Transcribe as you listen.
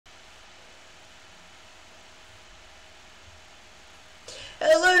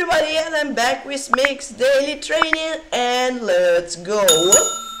Hello everybody, and I'm back with Mixed Daily Training, and let's go. Hello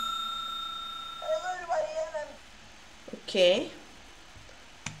everybody, and okay,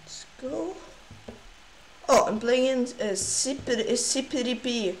 let's go. Oh, I'm playing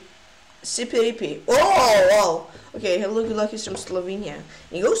cipiripi. Oh, wow. Okay, hello, good luck, he's from Slovenia.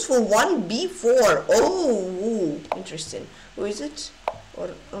 He goes for 1b4. Oh, interesting. Who is it?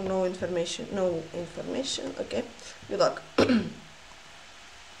 Or oh, no information. No information. Okay, good luck.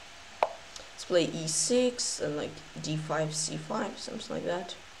 Let's play e6 and like d5, c5, something like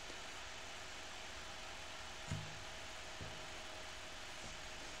that.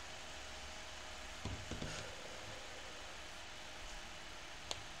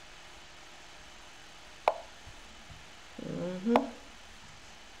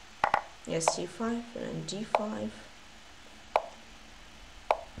 Yes, c5 and then d5.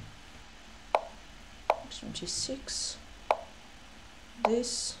 G6.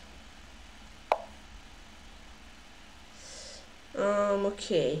 This.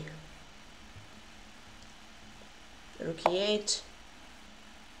 Okay. Rook e8.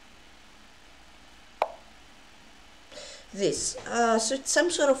 This. So it's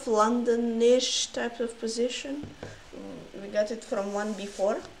some sort of London-ish type of position. We got it from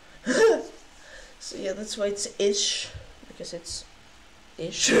 1b4. So yeah, that's why it's ish, because it's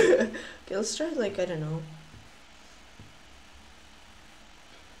ish. Okay, let's try like, I don't know.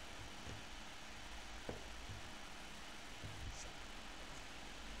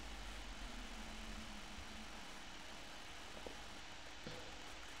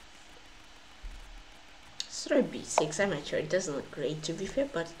 Let's try b6. I'm not sure. It doesn't look great to be fair,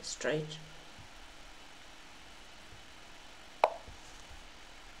 but let's try it.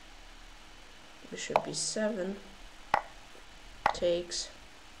 Bishop b7 takes.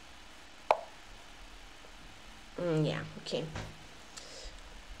 Yeah, okay.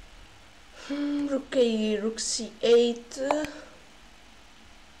 Rook c8.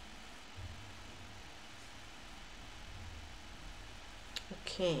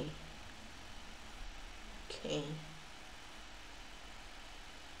 Okay. Okay.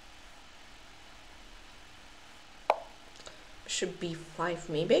 Bishop b5.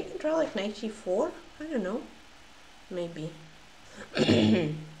 Maybe I can try like knight e4. I don't know. Maybe.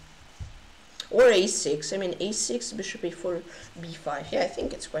 Or a6. I mean a6, bishop a4, b5. Yeah, I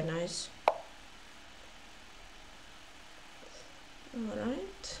think it's quite nice.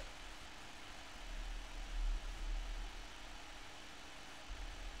 Alright.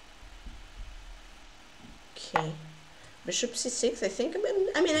 Okay. Bishop c6. I think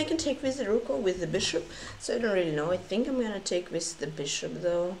I mean I can take with the rook or with the bishop, so I don't really know. I think I'm gonna take with the bishop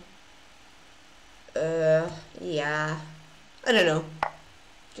though. Yeah. I don't know.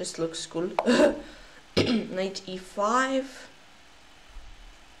 Just looks cool. Knight e5.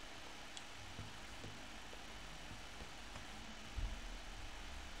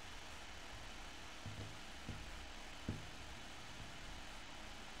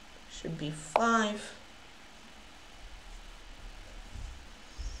 Should be 5.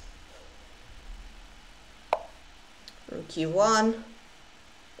 Rook e1.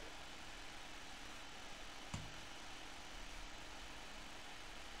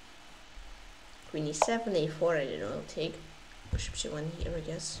 Queen e7, a4, I don't know, I'll take bishop c1 here, I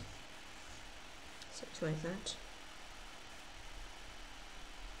guess. Something like that.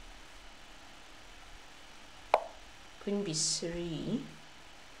 Queen b3.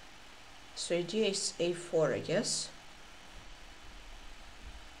 So idea is a4, I guess.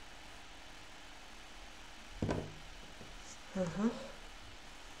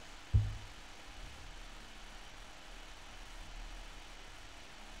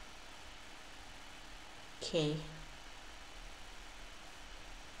 Okay.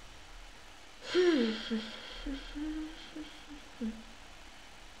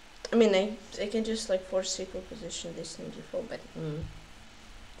 I mean, I can just like force equal position this and d4, but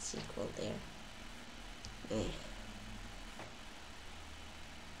it's equal there.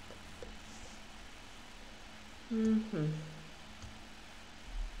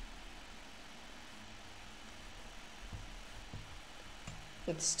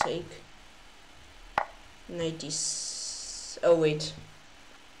 Let's take 90. Oh wait.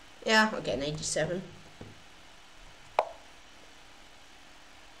 Yeah, okay, 97.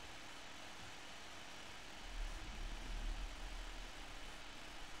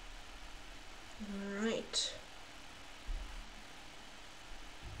 All right.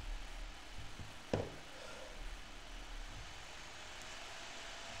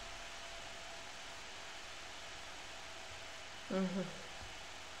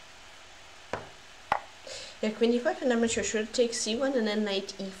 Yeah, queen e5, and I'm not sure. Should I take c1 and then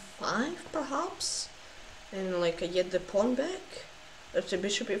knight e5, perhaps? And like I get the pawn back? After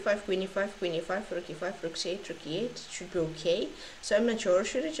bishop e5, queen e5, queen e5, rook e5, rook c8, rook e8, should be okay. So I'm not sure.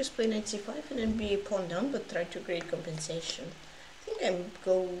 Should I just play knight c5 and then be a pawn down, but try to create compensation? I think I'm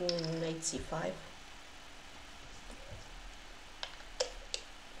going knight c5.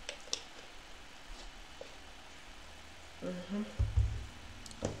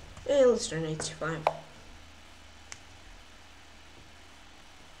 Yeah, let's try knight c5.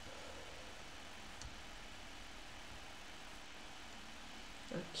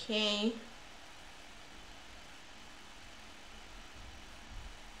 Okay.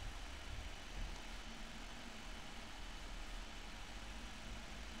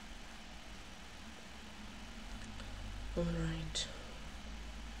 All right.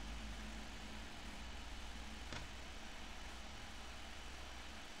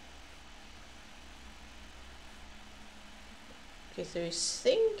 Okay, so he's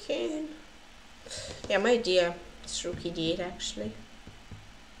thinking. Yeah, my idea is rook e8 actually.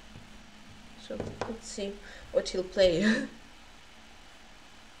 So let's see what he'll play.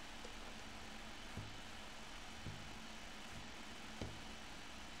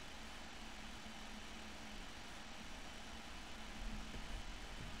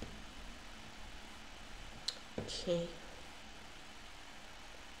 Okay.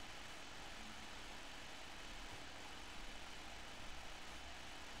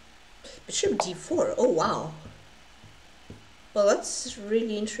 Bishop d4. Oh wow. Well, that's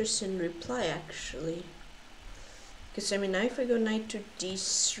really interesting reply actually. Because I mean, now if I go knight to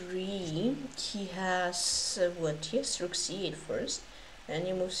d3, he has what? He has rook c8 first, and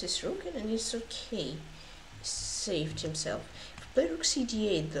he moves his rook, and then he's okay. He saved himself. If I play rook c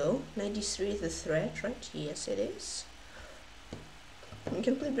d8 though, knight d3 is a threat, right? Yes, it is. We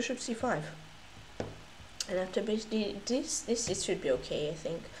can play bishop c5. And after basically this it should be okay, I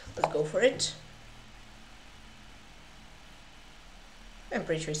think. Let's go for it. I'm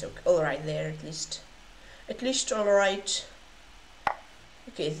pretty sure it's okay. Alright there, at least. At least alright.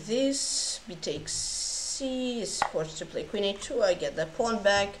 Okay, this b takes c, is forced to play queen a2, I get the pawn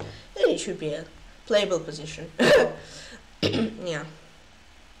back, and it should be a playable position. Yeah,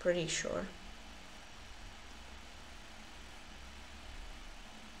 pretty sure.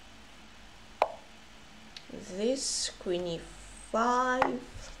 This queen e5.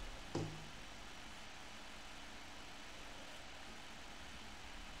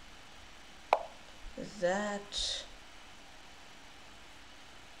 That.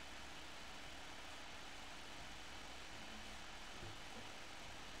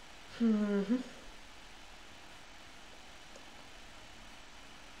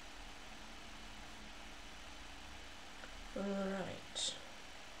 Alright.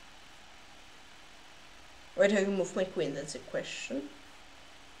 Where do I move my queen? That's a question.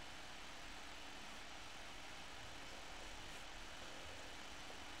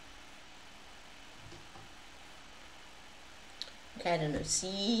 Okay, I don't know,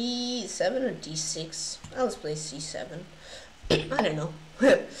 c7 or d6? Let's play c7. I don't know.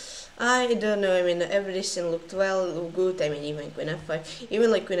 I don't know. I mean, everything looked good. I mean, even queen f5,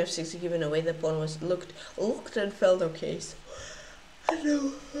 even like queen f6, given away the pawn was looked and felt okay. So I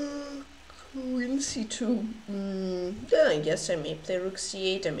don't know. Queen c2. Then I guess I may play rook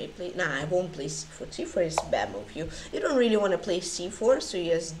c8. I may play. Nah, I won't play c4. c4 is a bad move. You don't really want to play c4, so he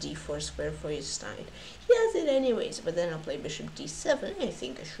has d4 square for his side. He has it anyways, but then I'll play bishop d7. I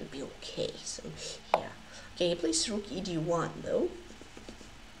think I should be okay. So yeah. Okay, he plays rook ed1 though.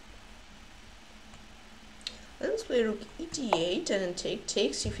 Let's play rook ed8 and then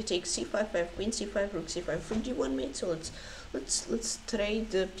takes. If he takes c5, 5 queen c5, rook c5, rook d1 mate. So let's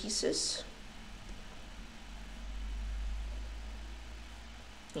trade the pieces.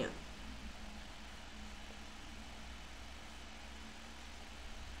 Yeah.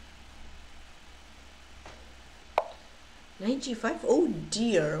 Knight g5. Oh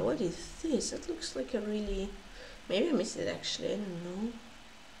dear, what is this? That looks like a really. Maybe I missed it actually. I don't know.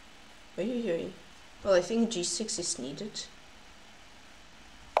 Oi. Well, I think g6 is needed.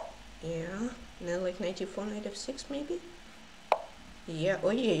 Yeah. And then like knight e4, knight f6 maybe? Yeah.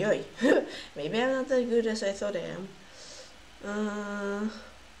 Oi. Maybe I'm not that good as I thought I am.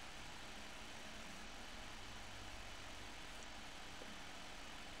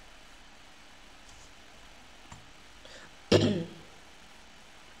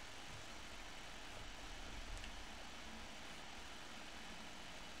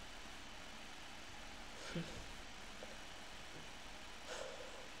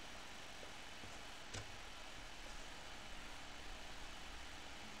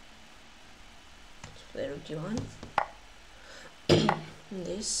 play rook d1.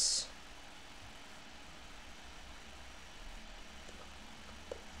 This.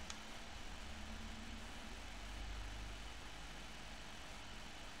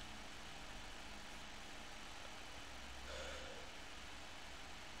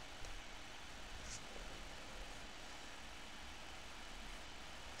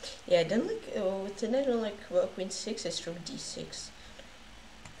 Yeah, I don't like, with I don't like queen 6 is rook d6.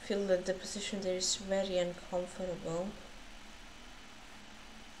 I feel that the position there is very uncomfortable.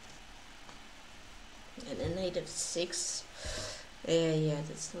 And a knight of 6. Yeah,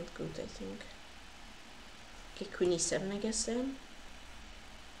 that's not good, I think. Okay, queen e7, I guess then.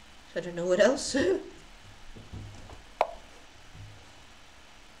 So I don't know what else.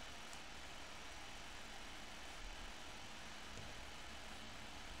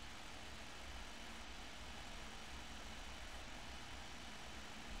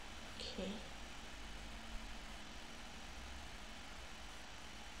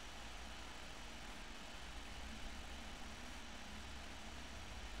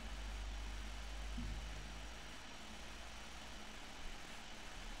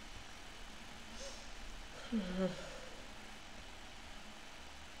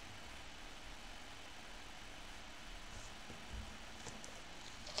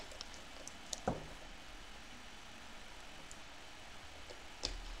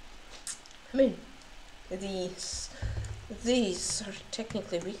 I mean, these are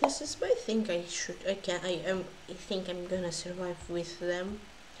technically weaknesses, but I think I think I'm gonna survive with them.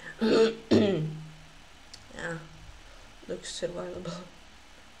 Yeah, looks survivable.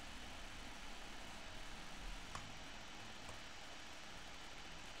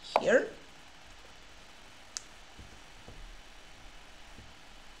 Here.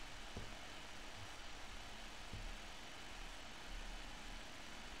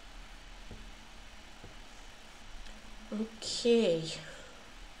 Okay.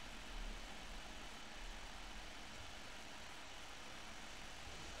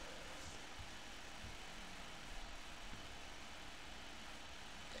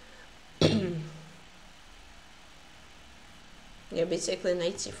 Yeah, basically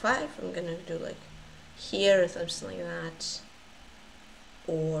knight c5, I'm gonna do like here or something like that.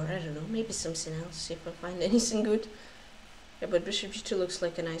 Or, I don't know, maybe something else, see if I find anything good. Yeah, but bishop g2 looks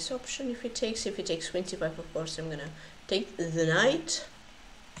like a nice option if it takes. If it takes queen c5, of course, I'm gonna take the knight.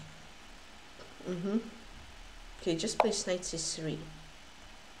 Okay, just place knight c3.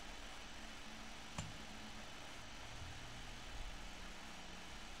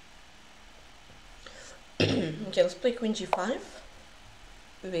 Okay, let's play queen g5.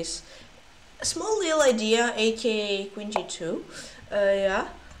 With a small little idea, aka queen g2. Yeah.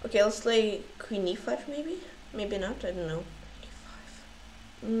 Okay, let's play queen e5 maybe? Maybe not, I don't know.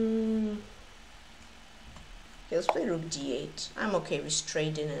 Okay, let's play rook d8. I'm okay with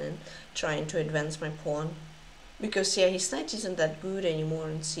trading and trying to advance my pawn. Because, yeah, his knight isn't that good anymore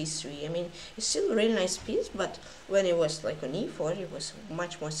on c3. I mean, it's still a really nice piece, but when it was like on e4, it was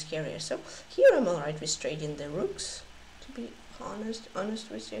much more scarier. So here I'm alright with trading the rooks, to be honest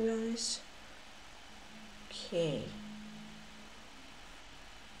with you guys. Okay.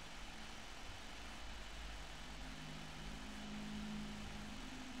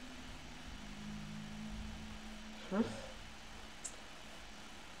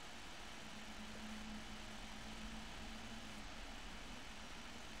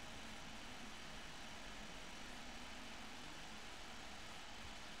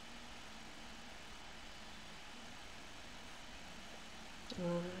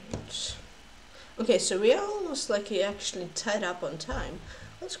 Alright. Okay, so we are almost like actually tied up on time.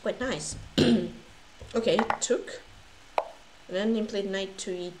 That's quite nice. Okay, took. And then he played knight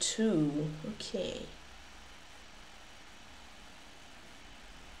to e2. Okay.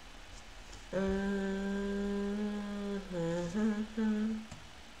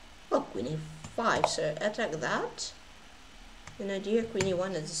 Oh, queen e5, so attack that. An idea, queen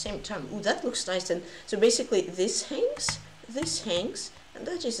e1 at the same time. Ooh, that looks nice. And so basically this hangs, and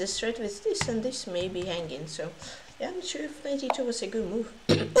that is the threat with this, and this may be hanging. So yeah, I'm not sure if knight e2 was a good move.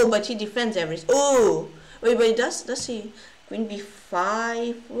 Oh, but he defends everything. Oh, wait, does he? Queen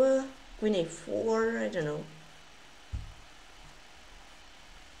b5, queen a4, I don't know.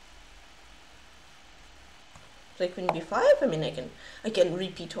 Play queen b5. I mean, I can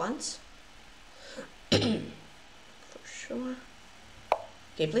repeat once. For sure.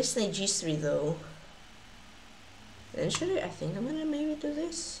 Okay, play knight g3 though. Then should I think I'm gonna maybe do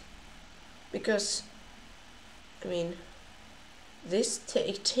this, because I mean this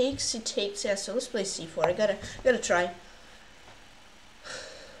it takes, yeah, so let's play c4. I gotta try.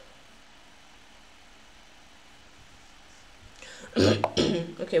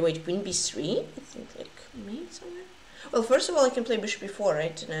 Okay, wait, queen b3? I think like maybe somewhere. Well, first of all, I can play bishop b4,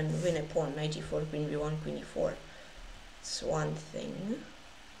 right? And then win a pawn. Knight e4, queen b1, queen e4. It's one thing.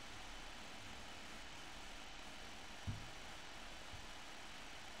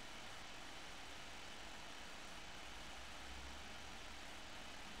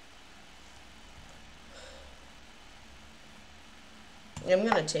 I'm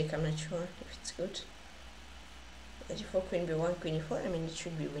gonna take, I'm not sure if it's good. Knight e4, queen b1, queen e4. I mean, it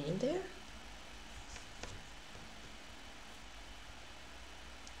should be winning there.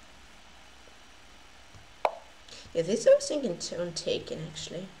 Yeah, this I was thinking on taking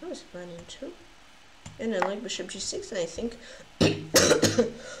actually. I was planning to. And I like bishop g6, and I think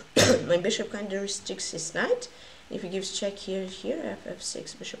my bishop kind of restricts his knight. If he gives check here,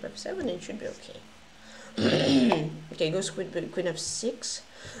 f6, bishop f7, it should be okay. Okay, goes queen f6.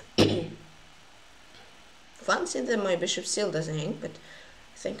 Fancy that my bishop still doesn't hang, but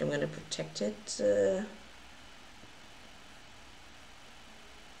I think I'm gonna protect it.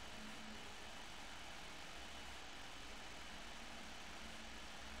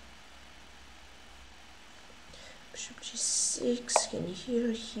 Bishop g6, can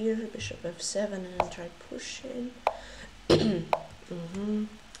here, bishop f7, and then try pushing.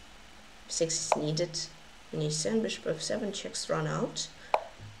 6 is needed. When you send bishop f7, checks run out. I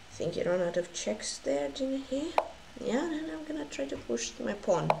think he ran out of checks there, didn't he? Yeah, then I'm gonna try to push my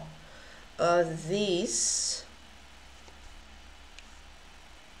pawn. This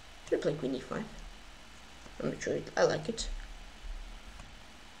should play queen e5. I'm not sure I like it.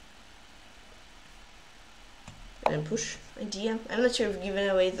 And then push idea. I'm not sure if giving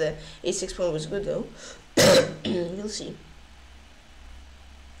away the a6 pawn was good though. We'll see.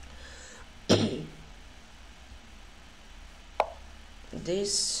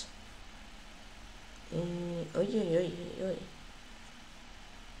 This. Oi.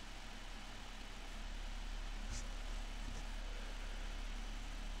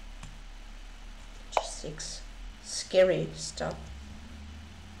 G6. Scary stuff.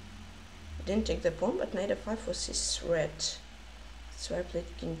 I didn't take the pawn, but knight f5 was his threat. So I played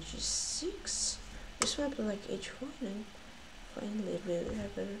king g6. This one I played like h1, and finally we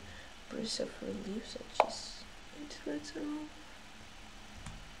have a breath of relief such as it.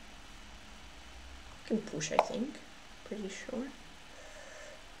 Can push, I think. Pretty sure.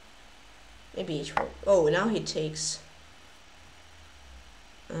 Maybe h4. Oh, now he takes.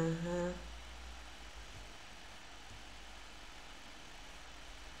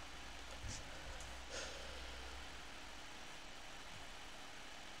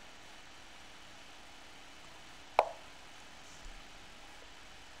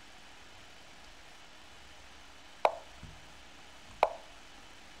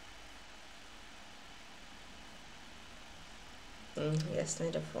 Yes,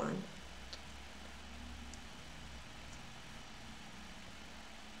 knight f1.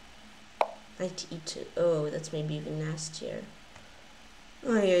 Knight e2. Oh, that's maybe even nastier.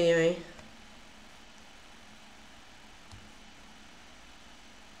 Oi.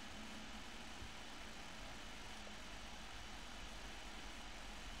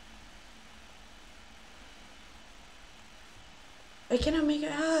 I cannot make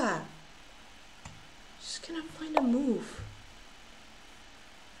it. Just cannot find a move.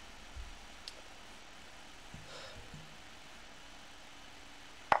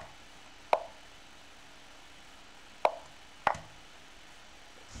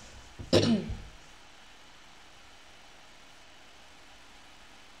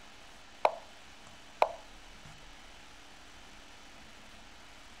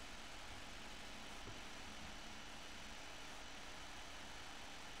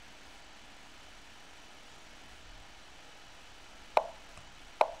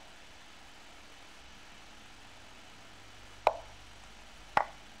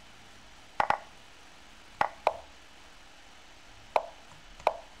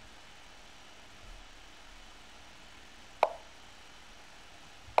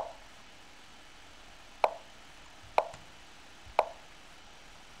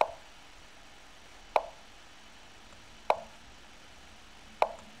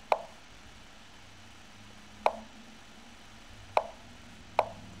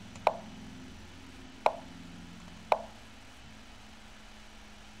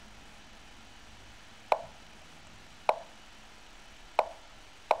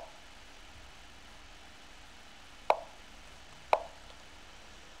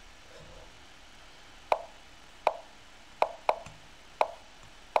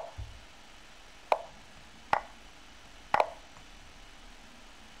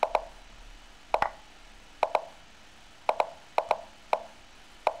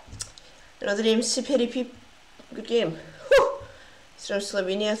 Another name, cipiripi. Good game. Whew. It's from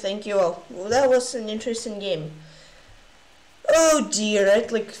Slovenia, thank you all. Well, that was an interesting game. Oh dear,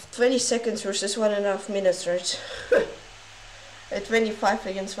 right? Like 20 seconds versus 1.5 minutes, right? At 25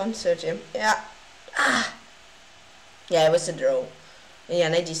 against 130. Yeah. Ah. Yeah, it was a draw. Yeah,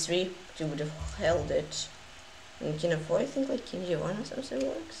 93. You would have held it. And King of 4, I think like King G1 or something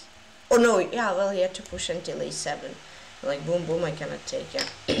works. Oh no, yeah, well, he had to push until A7. Like boom, boom, I cannot take, yeah.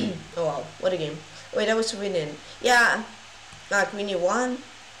 Oh wow, what a game. Wait, I was winning. Yeah. Ah, Queen E1.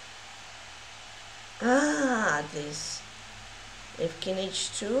 Ah, this. If King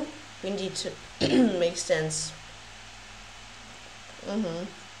H2, Queen D2. Makes sense. Mm-hmm.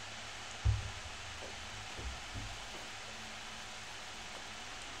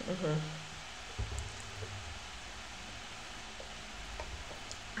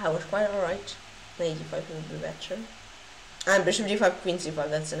 I was quite alright. 95 would be better. And Bishop D5, Queen C5,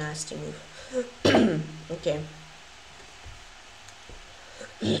 that's a nasty move. Okay.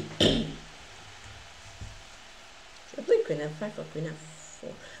 Should I play Queen F5 or Queen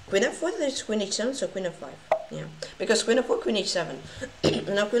F4? Queen F4, there's Queen H7, so Queen F5. Yeah. Because Queen F4, Queen H7.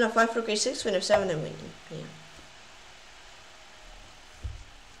 Now Queen F5, Rook H6, Queen F7, I'm winning. Yeah.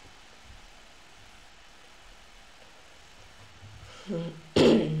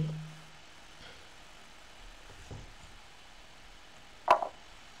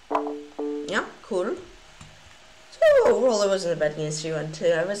 Yeah, cool. So overall, I wasn't a bad against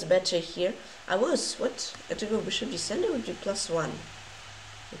 3-1-2. I was better here. I was, what? I had to go Bishop D7, that would be +1.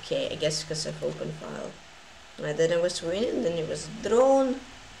 Okay, I guess because I've opened file. And then I was winning, then it was drawn.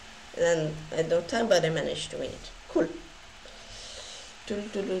 And then I had no time, but I managed to win it. Cool.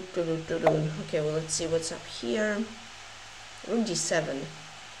 Okay, well, let's see what's up here. Rook D7.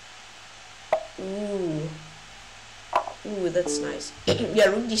 Ooh. Ooh, that's nice. Yeah,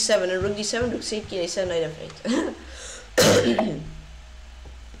 Rook D7 and Rook D7, Rook C8, King A7, Knight F8.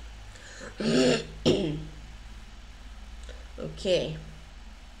 Okay.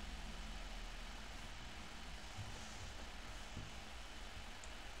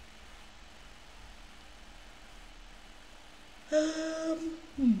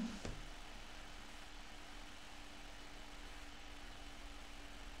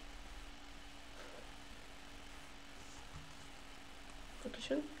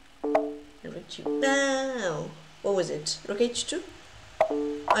 Rook G. No. What was it? Rook H2?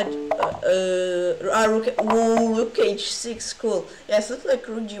 Rook H6. Cool. Yeah, it looked like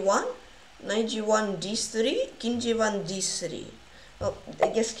Rook G1, Knight G1 D3, King G1 D3. Well, I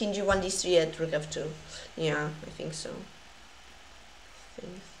guess King G1 D3 at Rook F2. Yeah, I think so.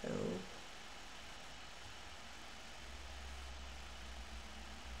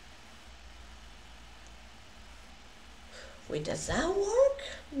 Wait, does that work?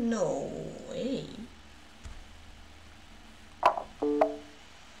 No way.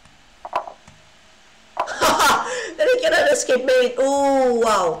 Then I cannot escape mate. Oh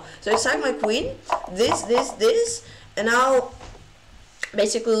wow. So I sack my queen, this, and now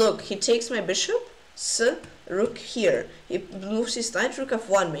basically look, he takes my bishop, rook here. He moves his knight, rook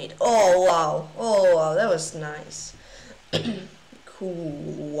f1 mate. Oh wow. Oh wow, that was nice. Cool.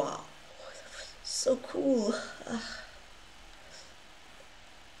 Wow. So cool.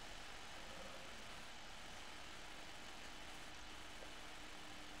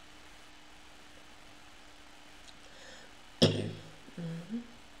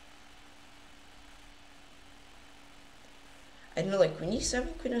 I don't know, like Queen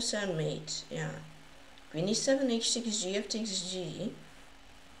E7, Queen O7 mate, yeah. Queen E7, H6, G, F takes G,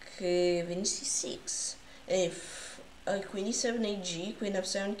 Queen C6. And if Queen E7, HG, Queen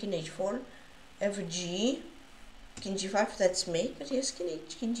F7, King H4, FG, King G5, that's mate, but yes,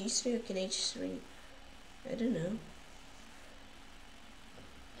 King G3 or King H3. I don't know.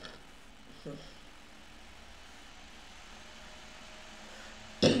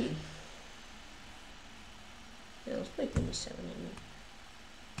 Yeah, let's play Queen E7.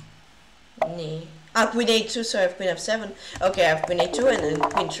 Nee. Ah, Queen A2, so I have Queen F7. Okay, I have Queen A2 and then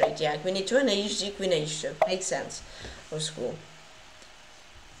Queen trade. Yeah, Queen A2 and HG, Queen H2. Makes sense. That was cool.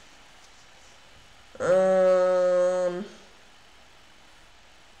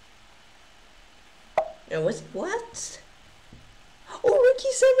 What? Oh, Rook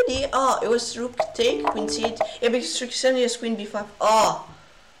E70. Ah, it was Rook take, Queen C8. Yeah, because Rook E70 has Queen B5. Ah,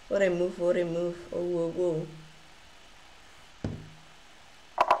 what a move, what a move. Oh, whoa, whoa.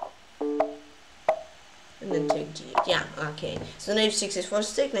 And then take D8. Yeah, okay. So knight f6 is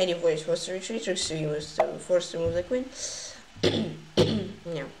forced to take, knight e4 is forced to retreat, rook c was forced to move the queen.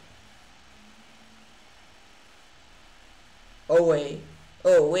 Yeah. Oh wait.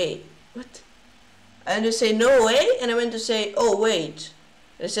 Oh wait. What? I went to say no way, and I went to say oh wait.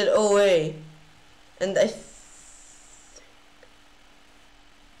 And I said oh way, and I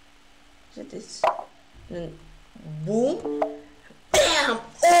did this. And then boom, bam!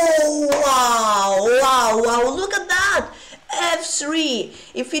 Oh wow! Look at that! F3.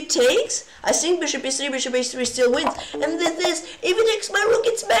 If he takes, I think bishop e3, bishop h3 still wins. And then this, if he takes my rook,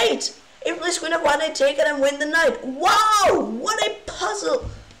 it's mate. If plays queen f1, I take it and win the knight. Wow! What a puzzle!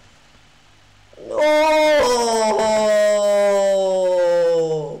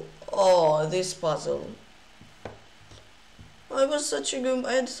 Oh, this puzzle. I had such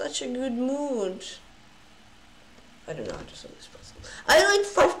a good mood. I don't know how to solve this puzzle. I like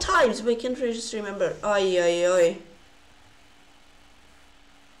 5 times, but I can't really just remember. Oi.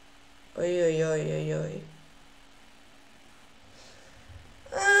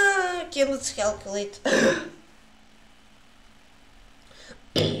 Okay, let's calculate.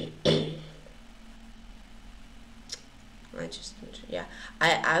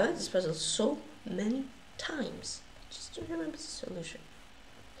 I read this puzzle so many times just to remember the solution.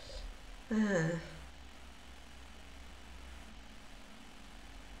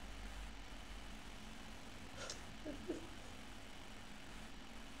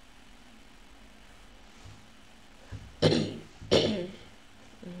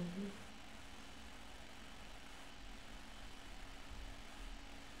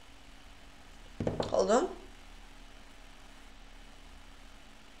 Hold on.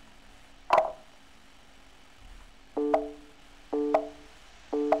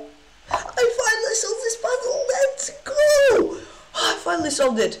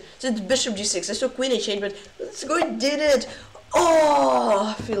 Solved it. So it's bishop g6. I saw queen h8, but let's go. It did it.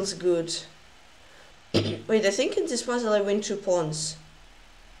 Oh, feels good. Wait, I think in this puzzle I win 2 pawns,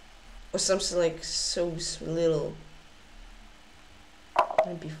 or something like so little.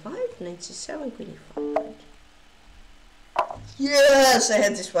 Knight b5, knight c7, queen e5. Right? Yes, I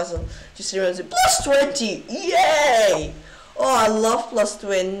had this puzzle. Just remember, plus 20. Yay! Oh, I love plus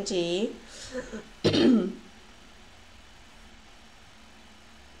 20.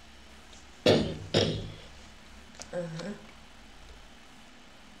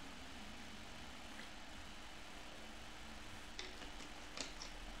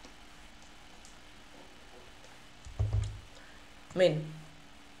 I mean,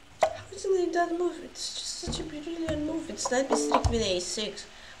 how easily that move? It's just such a brilliant move. It's knight b3, queen a6.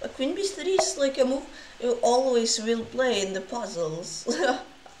 But queen b3 is like a move you always will play in the puzzles.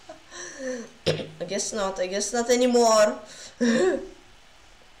 I guess not anymore. Wait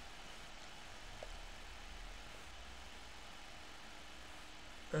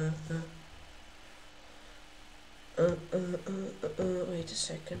a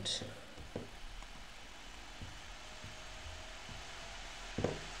second.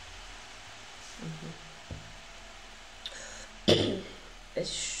 I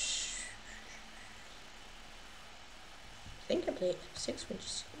think I played f6, which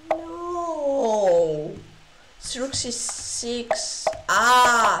is no. It's rook c6.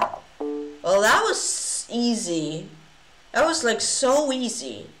 Ah, well, that was easy. That was like so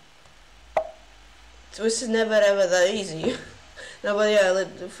easy. It was never ever that easy. No, but yeah,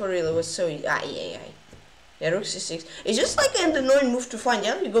 for real, it was so easy. Yeah, rook c6. It's just like an annoying move to find.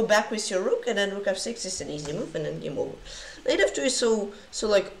 Yeah, you go back with your rook, and then rook f6 is an easy move, and then game over. Knight f2 is so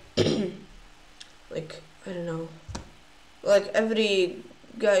like like I don't know, like every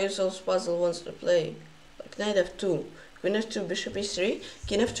guy who solves puzzle wants to play. Like knight f2, queen f2, bishop e3,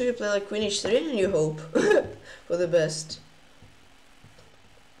 king f2. You play like queen h3, and you hope for the best.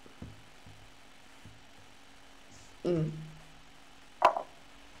 And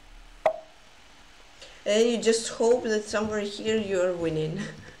you just hope that somewhere here you are winning.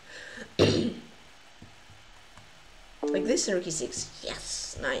 Like this in rook e6.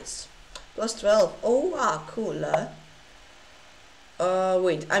 Yes, nice. Plus 12. Oh wow, cool.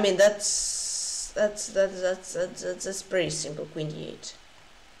 Wait. I mean that's pretty simple. Queen d8.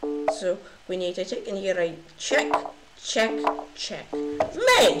 So queen d8 I take, and here I check.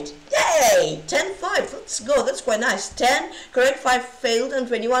 Mate! Yay! 10-5. Let's go. That's quite nice. 10 correct, 5 failed, and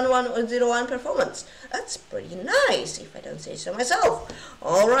 21-1-0-1 performance. That's pretty nice, if I don't say so myself.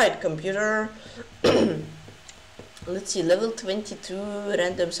 Alright, computer. Let's see, level 22,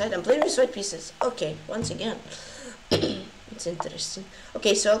 random side. I'm playing with white pieces. Okay, once again. It's interesting.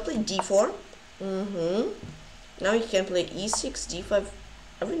 Okay, so I'll play d4. Now you can play e6, d5.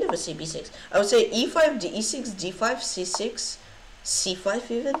 I would never say b6. I would say e5, d6, d5, c6, c5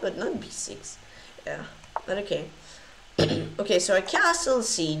 even, but not b6. Yeah, but okay. Okay, so I castle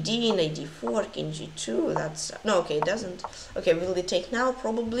c, d, knight d4, king g2. That's no, okay, it doesn't. Okay, will they take now?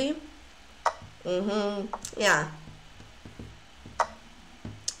 Probably. Yeah.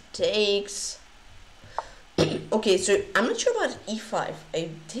 Takes. Okay, so I'm not sure about e5. I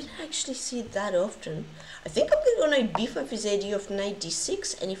didn't actually see it that often. I think I'm gonna go knight b5 is the idea of knight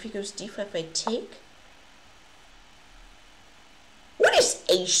d6, and if he goes d5 I take. What is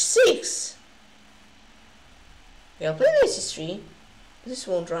h6? Okay, I'll play knight c3. This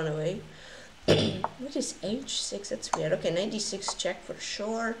won't run away. What is h6? That's weird. Okay, knight d6 check for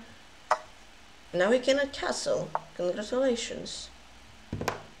sure. Now we cannot castle. Congratulations.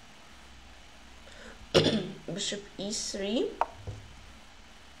 Bishop e3.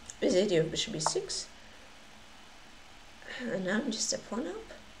 Is the idea of bishop e6. And now I'm just a pawn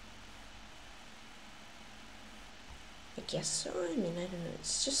up. I guess so. I mean, I don't know.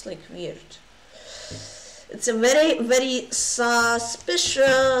 It's just like weird. It's a very, very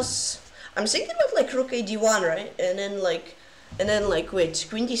suspicious. I'm thinking about like rook a d1, right? And then like wait,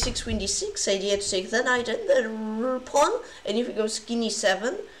 queen d6, queen d6. Idea to take the knight and the pawn. And if it goes king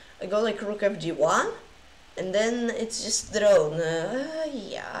e7, I go like rook f d1. And then it's just drawn.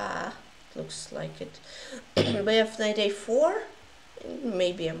 Yeah, looks like it. We have knight a4.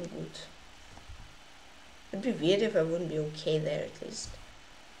 Maybe I'm good. It'd be weird if I wouldn't be okay there at least.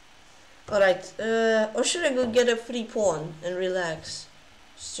 Alright, or should I go get a free pawn and relax?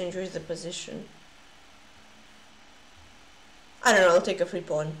 Just to enjoy the position. I don't know, I'll take a free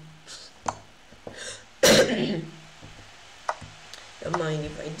pawn. Don't mind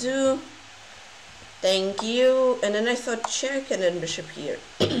if I do. Thank you. And then I thought check and then bishop here.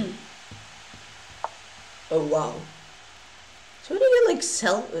 Oh wow. So what do you get like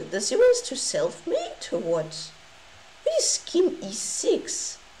does he want to self-mate or what? What is king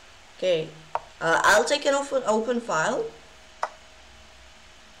e6? Okay, I'll take an open file.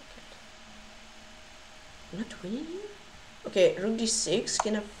 I'm not winning here? Okay, rook d6,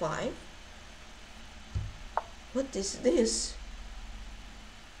 king f5. What is this?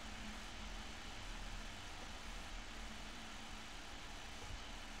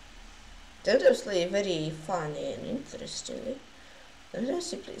 That was like very funny and interestingly. And then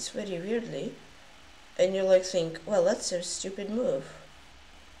he plays very weirdly. And you like think, well, that's a stupid move.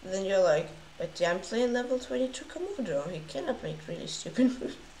 Then you're like, but I'm playing level 22 Komodo. He cannot make really stupid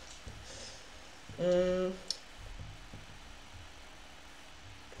moves.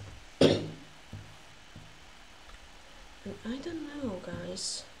 I don't know,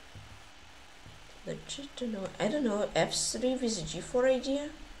 guys. Legit don't know. I don't know. F3 with a G4 idea.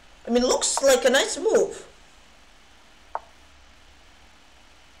 I mean, looks like a nice move.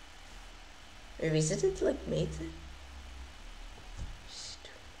 Revisit it like mate.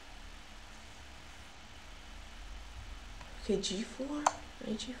 Okay, G4.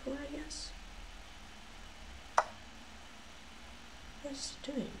 G4, I guess. What is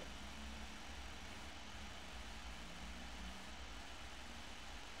he doing?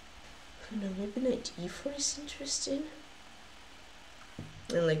 I don't know, maybe knight e4 is interesting.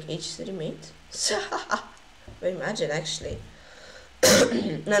 And like h3 mate. But imagine actually.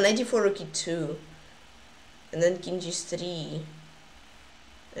 Now knight e4 rook e2. And then king g3.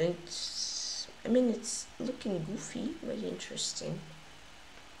 And it's, I mean, it's looking goofy, very interesting.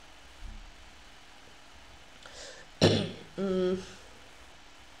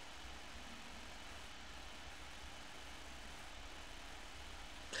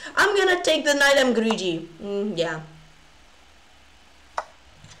 I'm gonna take the knight, I'm greedy. Yeah.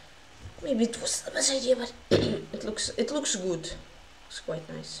 Maybe it was the best idea, but it looks good. It's quite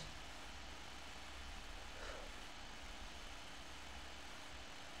nice.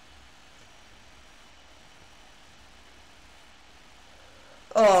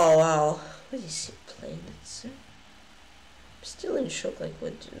 Oh wow, what is he playing? I'm still in shock. Like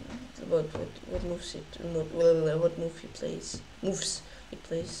what moves it? What move he plays? Moves he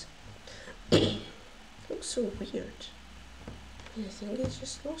plays. Looks so weird. I think I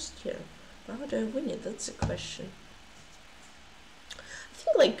just lost here. How do I win it? That's the question. I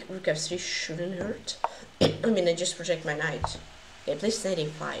think like rook f3 shouldn't hurt. I mean, I just protect my knight. Okay, place knight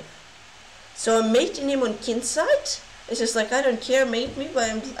a5. So I'm mating him on king side. It's just like, I don't care, mate me,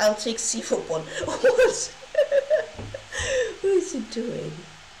 but I'll take c4 pawn. What? What is he doing?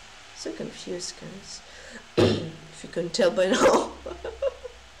 So confused, guys. If you couldn't tell by now.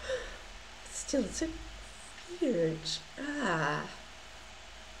 Still, it's so weird. I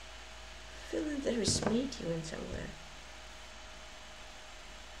feel like there is mate even somewhere.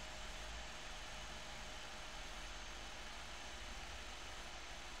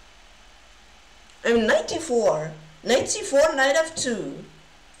 I'm 94. Knight c4, knight f2.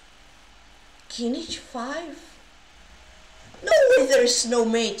 King h5. No way there is no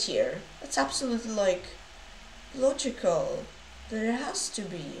mate here. That's absolutely like logical. There has to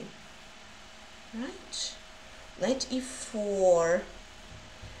be. Right? Knight e4.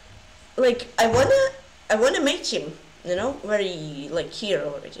 Like I wanna mate him, you know, very like here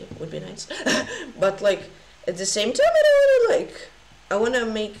already would be nice. But like at the same time I wanna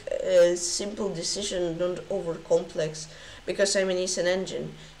make a simple decision, not over complex, because I mean he's an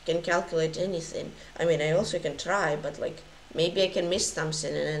engine, can calculate anything. I mean I also can try, but like maybe I can miss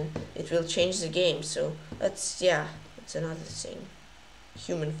something and then it will change the game. So that's another thing.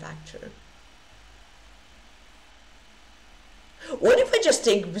 Human factor. What if I just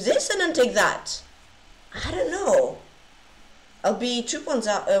take this and then take that? I don't know. I'll be 2 pawns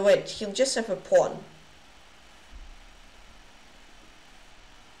out. Wait, he'll just have a pawn.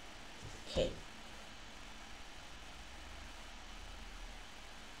 Okay.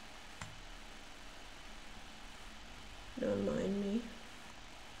 Don't mind me.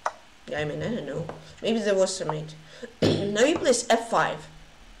 I mean, I don't know. Maybe there was some mate. Now he plays f5.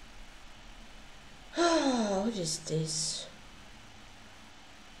 What is this?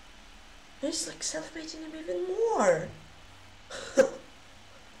 It's like self-mating him even more.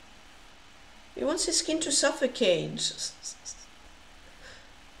 He wants his skin to suffocate.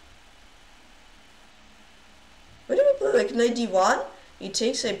 What do we play? Like knight d1? He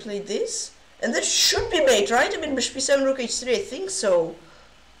takes, I play this. And that should be mate, right? I mean, bishop b7, rook h3, I think so.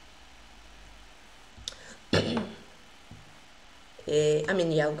 I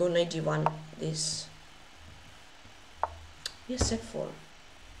mean, yeah, I'll go knight d1, this. Yes, f4.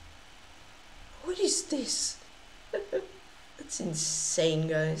 What is this? That's insane,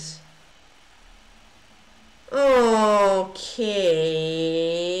 guys. Okay.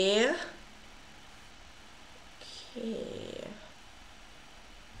 Okay.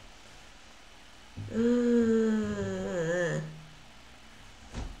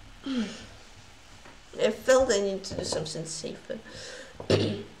 I felt I need to do something safer.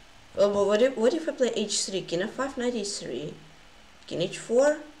 Well, but what if I play h3? King f5, knight h3. King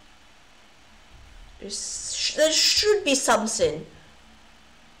h4. There should be something.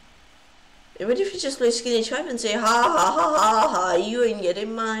 What if you just play king h5 and say ha ha ha ha ha, you ain't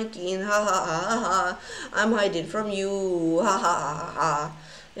getting my king, ha ha ha ha ha, I'm hiding from you, ha ha ha ha ha.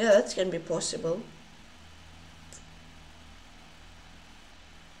 Yeah, that can be possible.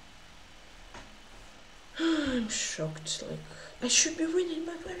 I'm shocked, like, I should be winning,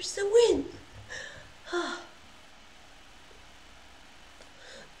 but where's the win?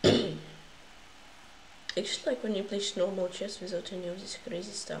 I just like when you play normal chess without any of this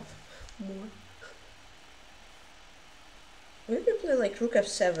crazy stuff more. Maybe play like rook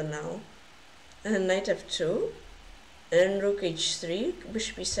f7 now, and knight f2, and rook h3,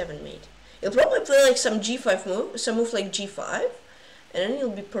 bishop e7 mate. He'll probably play like some g5 move, some move like g5, and then he'll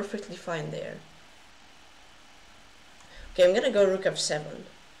be perfectly fine there. Okay, I'm gonna go rook f7.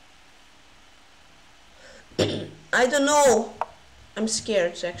 I don't know. I'm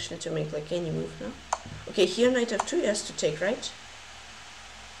scared actually to make like any move now. Okay, here knight f2 he has to take, right?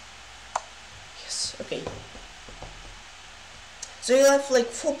 Yes, okay. So you'll have like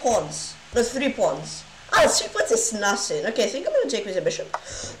 4 pawns. No, 3 pawns. Ah, 3 pawns is nothing. Okay, I think I'm gonna take with the bishop.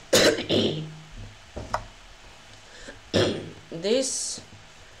 This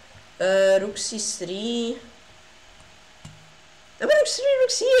rook c3. I'm rook c3,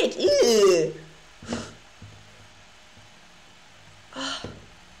 rook c8. Ew.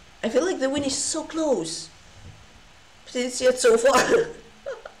 I feel like the win is so close, but it's yet so far.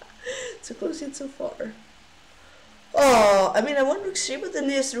 So close yet so far. Oh, I mean, I want rook c3, but then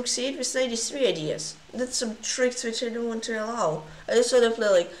there's rook c8 with knight e3 ideas. That's some tricks which I don't want to allow. I just want to play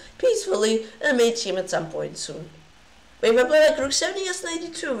like peacefully and mate him at some point soon. But if I play like rook 7, he has knight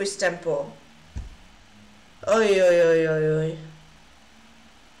e2 with tempo. Oi, oi, oi, oi, oi.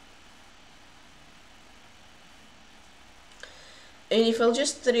 And if I'll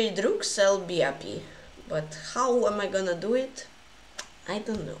just trade rooks, I'll be happy. But how am I gonna do it? I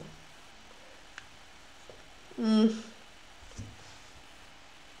don't know.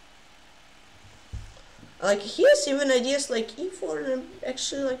 Like, he has even ideas like e4 and I'm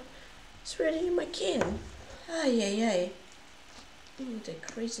actually like spreading my king. Ay, ay, ay. It's a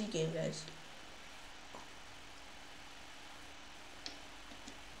crazy game, guys.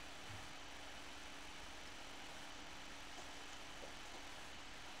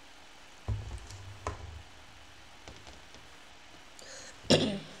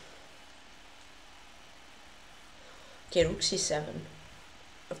 Okay, rook c7.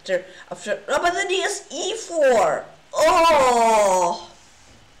 After, oh, but then he has e4. Oh,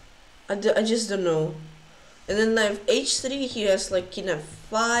 I just don't know. And then I have h3, he has like king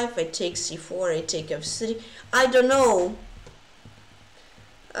f5, I take c4, I take f3. I don't know.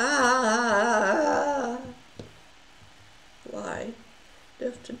 Why do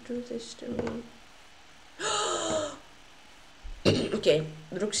you have to do this to me? Okay,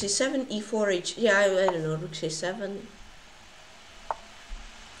 rook c7, e4, h. Yeah, I don't know, rook c7.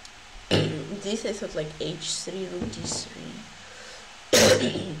 This I thought like h3, rook d3.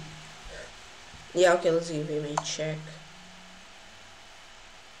 Yeah, okay, let's give him a check.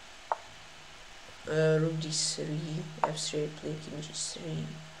 Rook d3, f3, play king g3.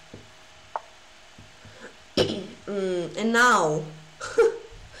 And now,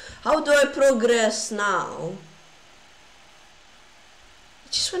 how do I progress now? I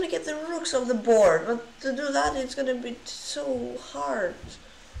just want to get the rooks off the board, but to do that it's gonna be so hard.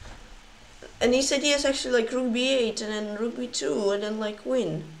 And he said he has actually like rook b8 and then rook b2 and then like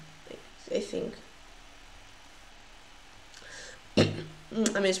win, I think. I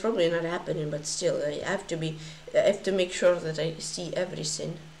mean, it's probably not happening, but still, I have to make sure that I see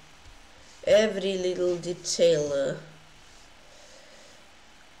everything, every little detail.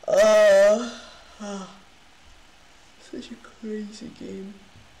 Such a crazy game.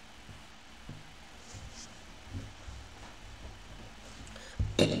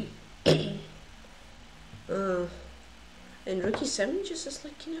 And rook e7 just as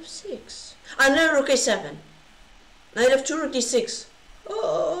like king f6. And then rook a7. Knight f2, rook d6.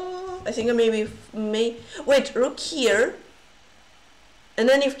 Oh, I think I maybe wait, rook here. And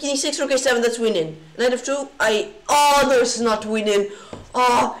then if king e6, rook a7, that's winning. Knight f2, no, it's not winning.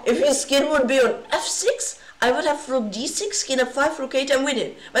 Oh, if his skin would be on f6, I would have rook d6, king f5, rook 8, I'm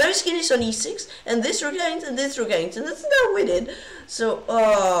winning. But now his skin is on e6, and this rook hangs, and this rook hangs, and that's not winning. So,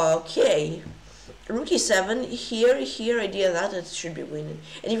 okay. Rook e7, here, idea that it should be winning.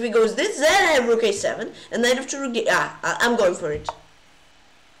 And if he goes this, then I have rook a7, and knight f2, rook d. I'm going for it.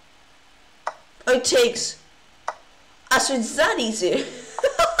 Oh, it takes. So it's that easy.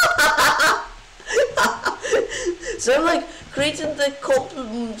 So I'm like creating the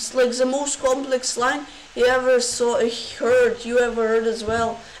most complex line you ever heard as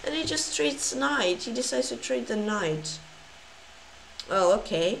well. And he just trades knight. He decides to trade the knight. Oh,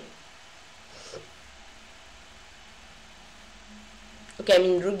 okay. Okay, I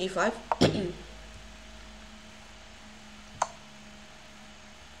mean rook d5.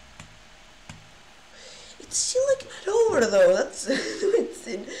 It's still like not over though. That's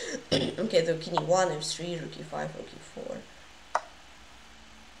okay. So king e1, f3, rook e5, rook e4.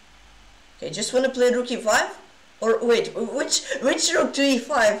 Okay, just want to play rook e5, or wait, which rook to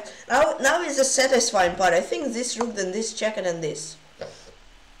e5? Now is the satisfying part. I think this rook, then this check, and then this.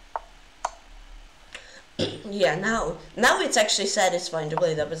 Yeah, now it's actually satisfying to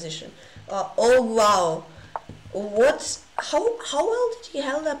play that position. Oh wow, how well did he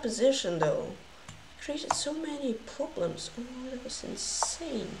hold that position though? He created so many problems. Oh, that was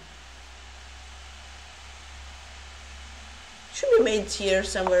insane. Should be made here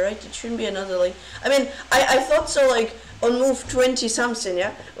somewhere, right? It shouldn't be another like. I mean, I thought so like on move 20 something,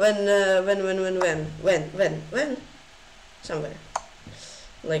 yeah. When somewhere,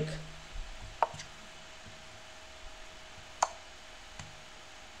 like.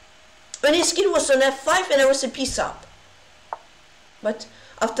 When his king was on f5 and I was a piece up. But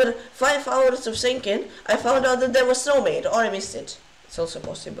after 5 hours of thinking, I found out that there was no mate, or I missed it. It's also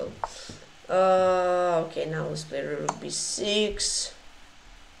possible. Okay, now let's play rook b6.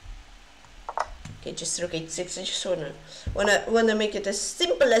 Okay, just rook h6. I just wanna make it as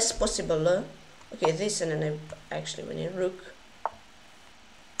simple as possible. Okay, this, and then I actually went in rook.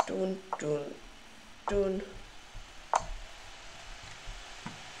 Dun.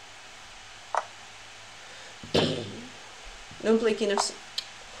 Don't play king f6.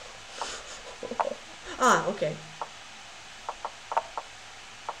 Okay.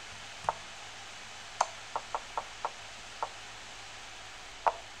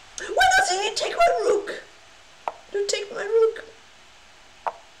 Why doesn't he take my rook? Don't take my rook.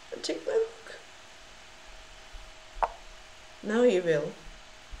 Don't take my rook. Now he will.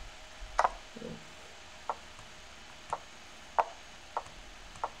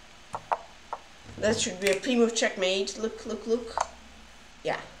 That should be a pre-move checkmate. Look.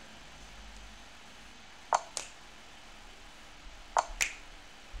 Yeah.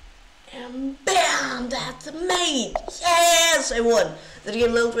 And bam! That's a mate! Yes! I won! The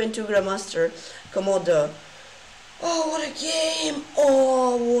game level 22 Grandmaster. Komodo. Oh, what a game!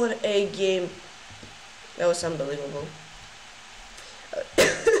 Oh, what a game! That was unbelievable.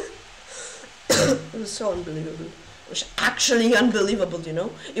 It was so unbelievable. was actually unbelievable, you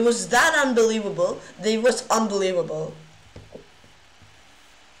know? It was that unbelievable that it was unbelievable.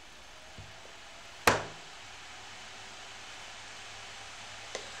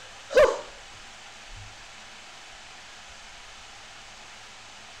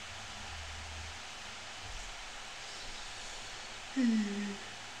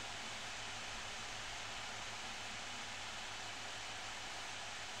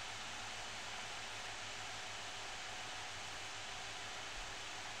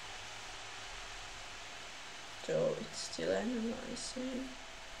 So it's still analyzing.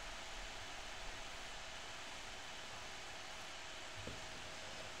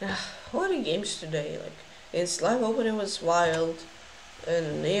 What are games today? Like against live opening was wild,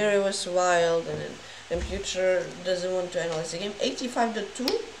 and here it was wild, and then computer doesn't want to analyze the game. 85.2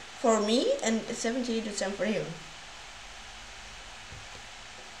 for me and 78.7 for him.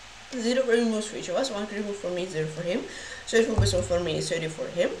 0 for him was each of us, 1 remove for me, 0 for him. So it will be so for me, 30 for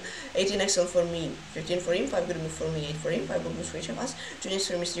him, 18 excellent for me, 15 for him, 5 good move for me, 8 for him, 5 good moves for each of us, 2 misses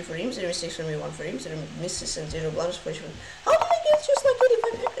for me, 3 for him, 0 mistakes for me, 1 for him, 0 misses and 0 blunders for each of him. How did I get just like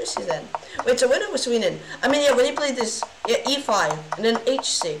 85 accuracy then? Wait, so when I was winning, I mean, yeah, when he played this, yeah, e5, and then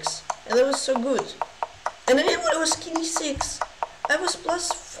h6, and that was so good. And then when it was king e6, I was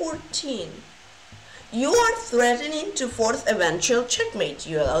plus 14. You are threatening to force eventual checkmate.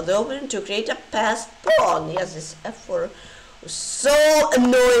 You allow the opponent to create a passed pawn. Yes, this f4 was so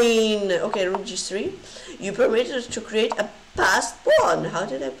annoying. Okay, rook g3. You permitted to create a passed pawn. How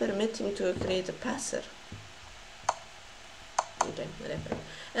did I permit him to create a passer? Okay, whatever.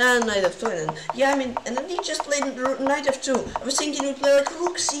 And knight f2, and then, yeah, I mean, and then he just played knight f2. I was thinking he would play like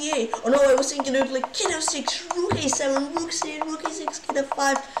rook c8. Oh no, I was thinking he would play king f6, rook a7, rook c8, rook a6, king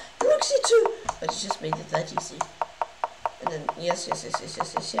f5, rook c2. But he just made it that easy. And then, yes,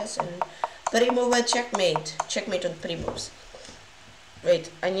 and then pre-move by checkmate. Checkmate on pre-moves. Wait,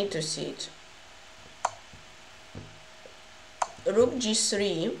 I need to see it. Rook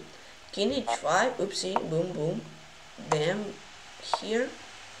g3, king h5, oopsie, boom, boom, bam, here.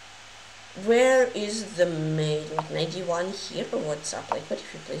 Where is the mate? Like 91 here, or what's up? Like, what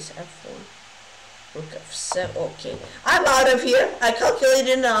if he plays f4? Rook f7, okay. I'm out of here. I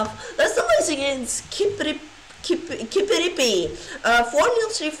calculated enough. Let's do this against cipiripi.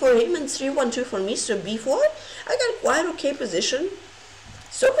 4-0-3 for him and 3-1-2 for me, so b4. I got quite okay position.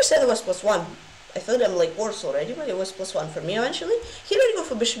 Stoker said it was +1. I thought I'm like worse already, but it was +1 for me eventually. Here I go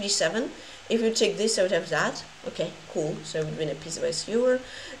for bishop d7. If you take this, I would have that. Okay, cool. So I would win a piece by skewer.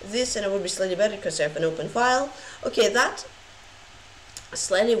 This, and I would be slightly better because I have an open file. Okay, that.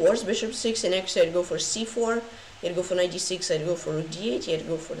 Slightly worse. Bishop 6, and next I'd go for c4. I'd go for knight d6. I'd go for rook d8. I'd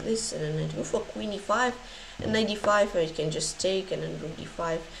go for this, and then I'd go for queen e5. And knight d5, I can just take, and then rook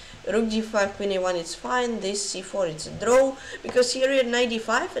d5. Rook d5, queen a1, it's fine. This c4, it's a draw, because here we had knight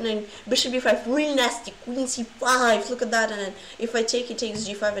d5, and then bishop b5, really nasty, queen c5, look at that, and then if I take, he takes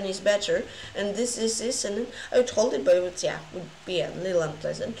g5 and he's better, and this is this, and then I would hold it, but it would, yeah, would be a little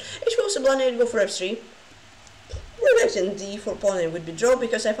unpleasant. H4 was a blunder, I'd go for f3. Knight and d4 pawn, it would be draw,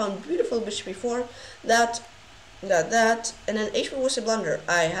 because I found beautiful bishop e4, that, and then h4 was a blunder.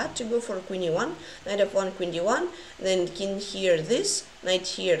 I had to go for queen e1, knight f1, queen d1, then king here this, knight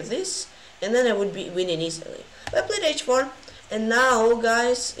here this, and then I would be winning easily. But I played h4, and now,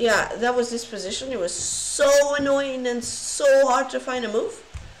 guys, yeah, that was this position. It was so annoying and so hard to find a move.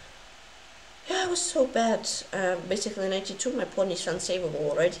 Yeah, it was so bad. Basically, knight e2, my pawn is unsavable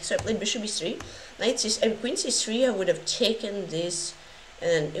already, so I played bishop e3, knight c3, queen c3. I would have taken this,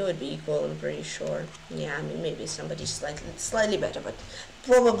 and it would be equal, I'm pretty sure. Yeah, I mean, maybe somebody slightly better, but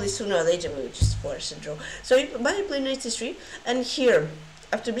probably sooner or later we would just force a draw. So, but I played knight c3, and here,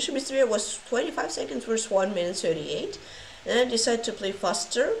 after bishop e3, I was 25 seconds versus 1 minute 38, and I decided to play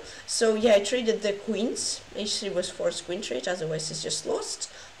faster. So, yeah, I traded the queens. h3 was forced queen trade, otherwise it's just lost,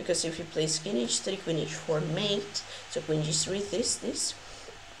 because if you play king h3, queen h4 mate, so queen g3, this,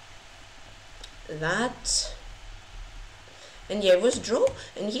 that. And yeah, it was draw,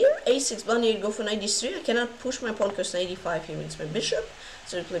 and here a6 blunder, you go for knight d3. I cannot push my pawn because knight d5 he wins my bishop,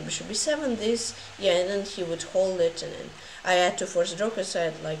 so I play bishop b7, this, yeah, and then he would hold it, and then I had to force draw because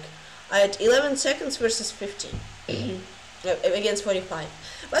I had 11 seconds versus 15 against 45.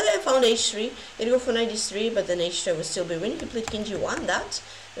 But I found h3, he'd go for knight d3, but then h2 would still be winning. He played king g1, that.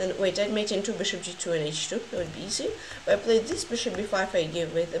 Then wait, I'd mate into bishop g2 and h2. That would be easy. But I played this bishop b5. I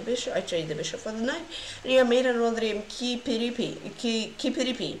gave away the bishop. I traded the bishop for the knight. And I made another game,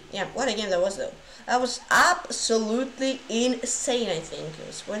 cipiripi. Yeah, what a game that was though. That was absolutely insane. I think it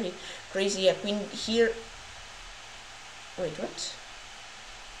was very crazy. Yeah, queen here. Wait, what?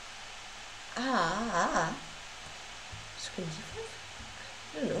 queen d5?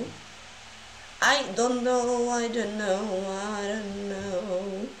 I don't know. I don't know, I don't know, I don't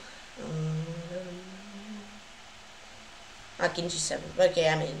know. King g7. Okay,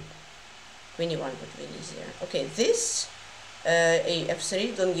 I mean, queen e1 would be easier. Okay, this a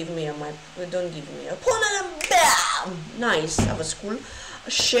f3. Don't give me a pawn and bam. Nice. That was cool.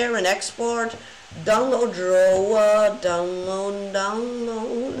 Share and export. Download drawer.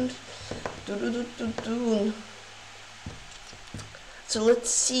 Download. So let's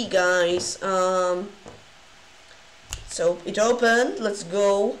see, guys. So it opened. Let's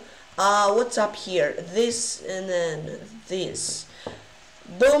go. What's up here? This and then this.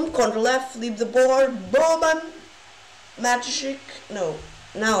 Boom. Control F. Flip the board. Boom. And magic. No.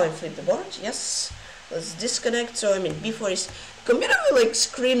 Now I flip the board. Yes. Let's disconnect. So I mean, before his computer like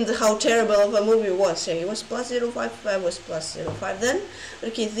screamed how terrible of a movie it was. Yeah, it was +0.5. I was +0.5 then.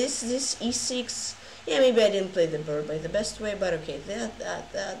 Okay, this e6. Yeah, maybe I didn't play the bird by the best way, but okay, that.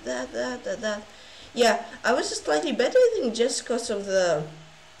 Yeah, I was slightly better, I think, just because of the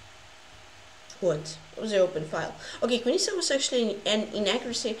what was the open file. Okay, queen e7 was actually an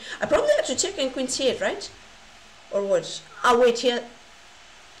inaccuracy. I probably had to check on queen c8, right? Or what? Ah, wait, here.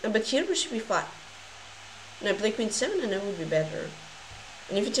 But here bishop e5. No, I play queen 7 and that would be better.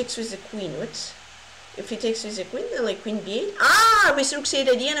 And if he takes with the queen, what? If he takes with the queen, then like queen b8. Ah, with rook c8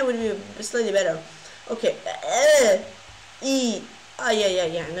 idea, that would be slightly better. Okay. Yeah,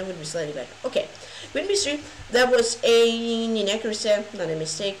 and that would be slightly better. Okay. Queen b3, that was an inaccuracy, not a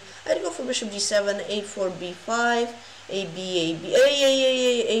mistake. I had to go for bishop d7, a4, b5, a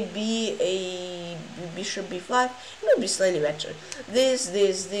bishop b5. It would be slightly better. This,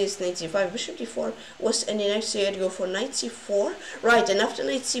 knight c5, bishop d4 was an inaccuracy. I had to go for knight c4. Right, and after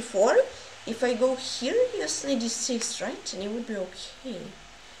knight c4, if I go here, yes, knight d6, right? And it would be okay.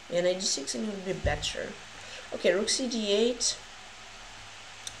 Yeah, knight d6 and it would be better. Okay, rook c d8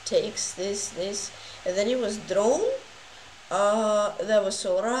 takes this, and then it was drawn. That was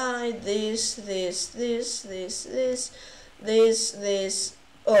alright. This.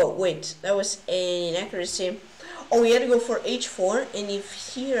 Oh wait, that was an inaccuracy. Oh, we had to go for h4, and if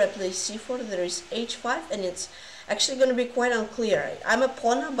here I play c4, there is h5, and it's actually going to be quite unclear. I'm a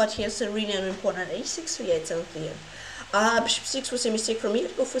pawn, but he has a really important a6, so yeah, it's unclear. Bishop 6 was a mistake for me.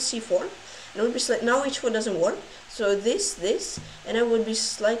 I'd go for c4, and it would be now h4 doesn't work. So this, and I would be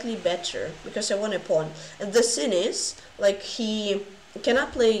slightly better because I want a pawn. And the sin is, like, he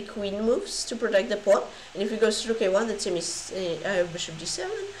cannot play queen moves to protect the pawn. And if he goes rook a1, that's a bishop d7,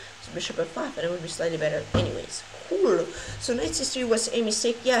 so bishop f5, and it would be slightly better. Anyways, cool. So knight c3 was a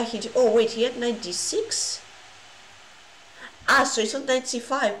mistake. Yeah, oh wait, he had knight d6. Ah, so it's not knight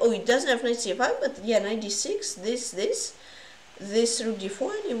c5. Oh, he doesn't have knight c5, but yeah, knight d6, this rook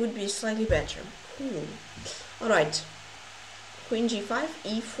d4, and it would be slightly better. Cool. Alright, queen g5,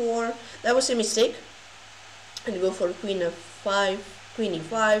 e4, that was a mistake. And go for queen f5, queen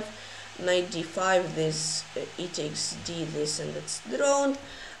e5, knight d5, this, e takes d, this, and that's drawn.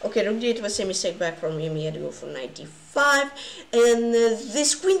 Okay, rook d8 was a mistake back from him. He had to go for knight d5, and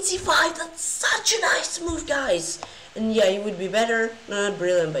this queen c5, that's such a nice move, guys. And yeah, it would be better, not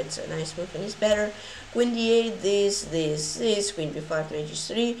brilliant, but it's a nice move, and it's better. Queen d8, this, queen b5, knight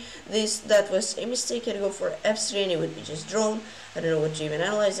g3, that was a mistake. I had to go for f3, and it would be just drawn. I don't know what to even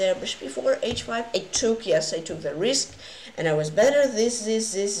analyze there. Bishop b4, h5, I took the risk, and I was better. This,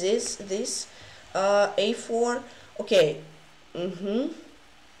 a4, okay,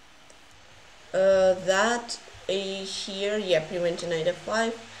 that, here, yep, we went to knight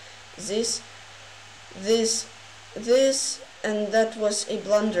f5, this, and that was a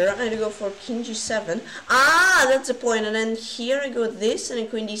blunder. I had to go for king g7. Ah, that's the point. And then here I go this, and in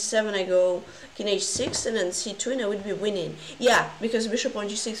queen d7 I go king h6, and then c2, and I would be winning. Yeah, because bishop on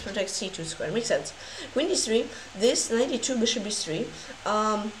g6 protects c2 square. Makes sense. Queen d3, this, knight d2, bishop b3.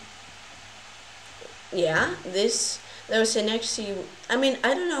 Yeah, this, that was an actually, I mean,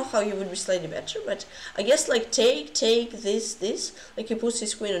 I don't know how you would be slightly better, but I guess like take this, like he puts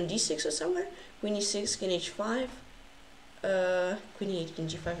his queen on d6 or somewhere. Queen e6, king h5. Queen e8, king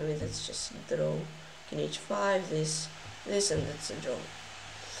g5, I mean, that's just draw. King h5, this, and that's a draw.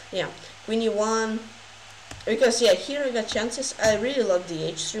 Yeah, queen e1, because yeah, here I got chances. I really love the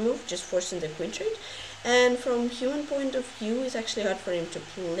h3 move, just forcing the queen trade. And from human point of view, it's actually hard for him to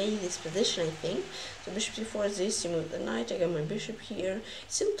play this position, I think. So bishop c4 is this, you move the knight, I got my bishop here.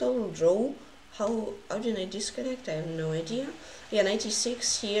 It's in total draw. How did I disconnect? I have no idea. Yeah, knight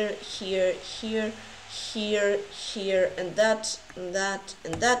e6, here, and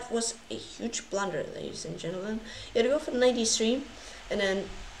that was a huge blunder, ladies and gentlemen. You had to go for knight e3, and then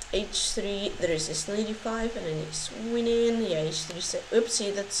h3, there is this 95, and then he's winning. Yeah, h3,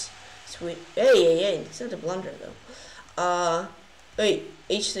 oopsie, that's sweet. Hey, it's not a blunder though. Wait,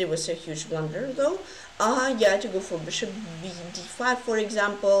 h3 was a huge blunder though. Yeah, to go for bishop d5, for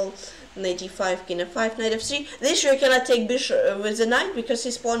example. Knight d5, king f5, knight f3. This you cannot take bishop with the knight because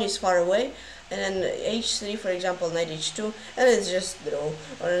his pawn is far away. And then h3, for example, knight h2, and it's just draw.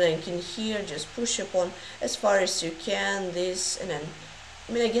 Or then king here, just push your pawn as far as you can. This, and then,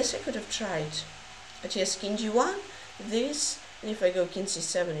 I mean, I guess I could have tried. But yes, king g1, this, and if I go king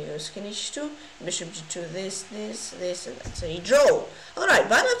c7, he goes king h2, bishop g2, this, and that's a draw. Alright,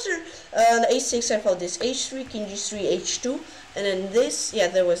 but after a6, I found this h3, king g3, h2, and then this, yeah,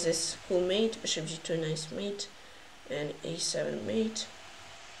 there was this cool mate, bishop g2, nice mate, and a7 mate.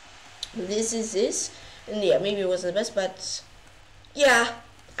 This is this, and yeah, maybe it wasn't the best, but yeah,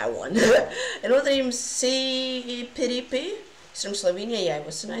 I won. And what name? Cipiripi? It's from Slovenia. Yeah, it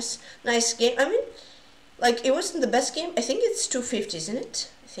was a nice game. I mean, like, it wasn't the best game. I think it's 250, isn't it?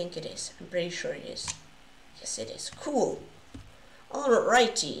 I think it is. I'm pretty sure it is. Yes, it is. Cool.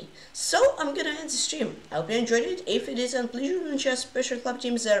 Alrighty. So I'm gonna end the stream. I hope you enjoyed it. If it is, please join the special club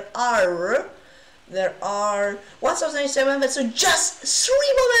teams. There are 1,097 members, so just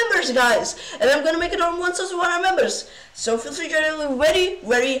 3 more members, guys, and I'm gonna make it on 1,100 members. So feel free to join. I'm very,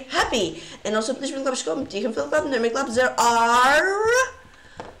 very happy. And also, please join PeshkaCh, Tykhon club, Dynamic club. There are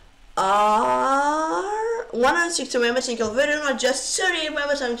 160 members. Thank you very much. Just 38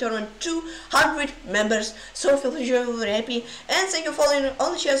 members. I'm turning 200 members. So feel free to join. I'm very happy. And thank you for following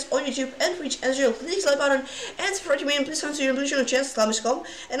on the channels on YouTube and Twitch. And usual, click the like button and subscribe to me. And please consider your on the channel PeshkaCh.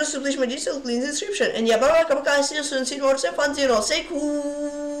 And also please my details in the description. And yeah, bye bye, guys. See you soon. See you more. Have fun. See you all. Say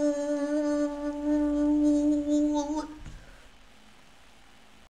cool.